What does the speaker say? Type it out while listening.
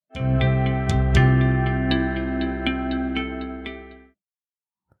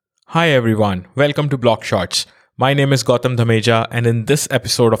Hi everyone, welcome to Block Shots. My name is Gautam Dhameja, and in this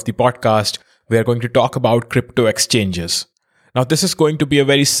episode of the podcast, we are going to talk about crypto exchanges. Now, this is going to be a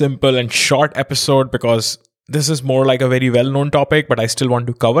very simple and short episode because this is more like a very well-known topic, but I still want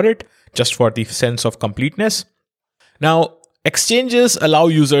to cover it just for the sense of completeness. Now, exchanges allow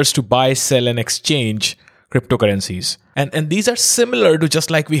users to buy, sell, and exchange cryptocurrencies. And these are similar to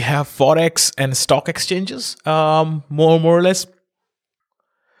just like we have Forex and stock exchanges, more or less.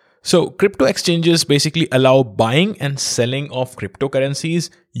 So crypto exchanges basically allow buying and selling of cryptocurrencies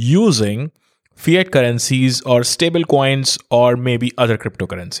using fiat currencies or stable coins or maybe other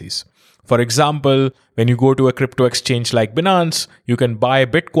cryptocurrencies. For example, when you go to a crypto exchange like Binance, you can buy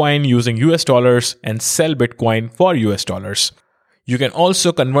Bitcoin using US dollars and sell Bitcoin for US dollars. You can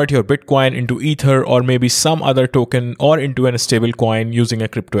also convert your Bitcoin into Ether or maybe some other token or into a stable coin using a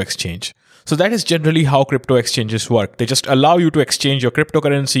crypto exchange. So that is generally how crypto exchanges work. They just allow you to exchange your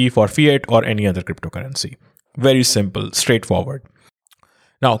cryptocurrency for fiat or any other cryptocurrency. Very simple, straightforward.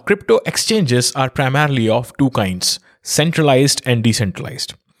 Now, crypto exchanges are primarily of two kinds, centralized and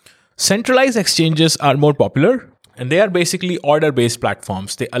decentralized. Centralized exchanges are more popular and they are basically order-based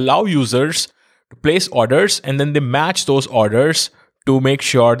platforms. They allow users to place orders and then they match those orders to make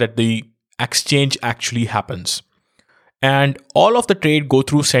sure that the exchange actually happens. And all of the trade go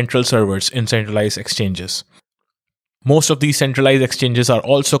through central servers in centralized exchanges. Most of these centralized exchanges are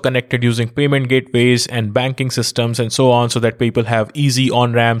also connected using payment gateways and banking systems and so on so that people have easy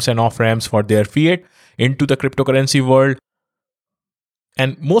on-ramps and off-ramps for their fiat into the cryptocurrency world.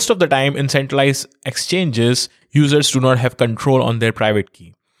 And most of the time in centralized exchanges, users do not have control on their private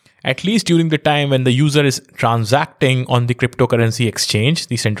key. At least during the time when the user is transacting on the cryptocurrency exchange,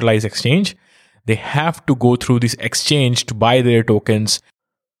 the centralized exchange, they have to go through this exchange to buy their tokens.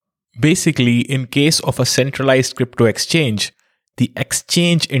 Basically, in case of a centralized crypto exchange, the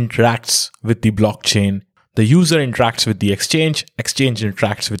exchange interacts with the blockchain. The user interacts with the exchange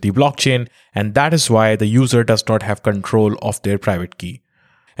interacts with the blockchain, and that is why the user does not have control of their private key.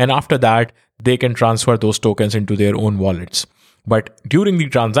 And after that, they can transfer those tokens into their own wallets. But during the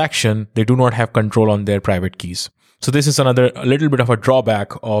transaction, they do not have control on their private keys. So this is a little bit of a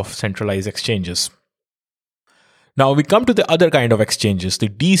drawback of centralized exchanges. Now we come to the other kind of exchanges, the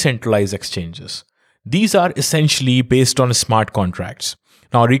decentralized exchanges. These are essentially based on smart contracts.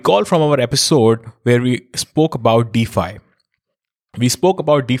 Now recall from our episode where we spoke about DeFi. We spoke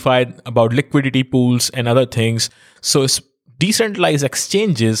about DeFi, about liquidity pools and other things. So decentralized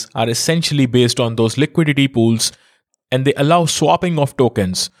exchanges are essentially based on those liquidity pools and they allow swapping of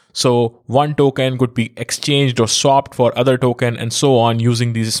tokens. So one token could be exchanged or swapped for other token and so on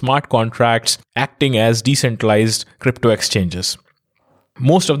using these smart contracts acting as decentralized crypto exchanges.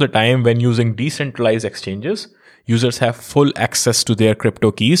 Most of the time when using decentralized exchanges, users have full access to their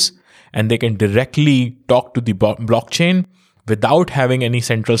crypto keys and they can directly talk to the blockchain without having any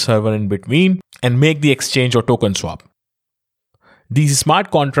central server in between and make the exchange or token swap. These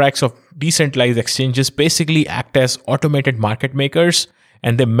smart contracts of decentralized exchanges basically act as automated market makers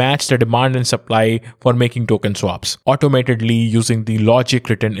and they match the demand and supply for making token swaps automatically using the logic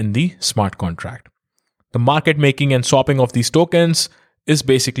written in the smart contract. The market making and swapping of these tokens is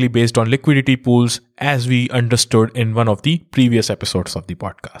basically based on liquidity pools as we understood in one of the previous episodes of the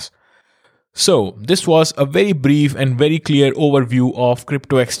podcast. So this was a very brief and very clear overview of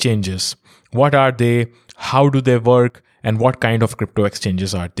crypto exchanges. What are they? How do they work? And what kind of crypto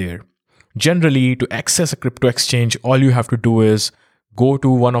exchanges are there? Generally, to access a crypto exchange, all you have to do is go to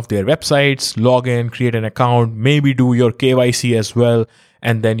one of their websites, log in, create an account, maybe do your KYC as well,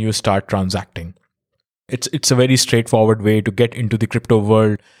 and then you start transacting. It's a very straightforward way to get into the crypto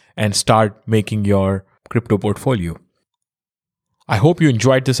world and start making your crypto portfolio. I hope you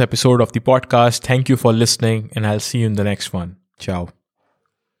enjoyed this episode of the podcast. Thank you for listening, and I'll see you in the next one. Ciao.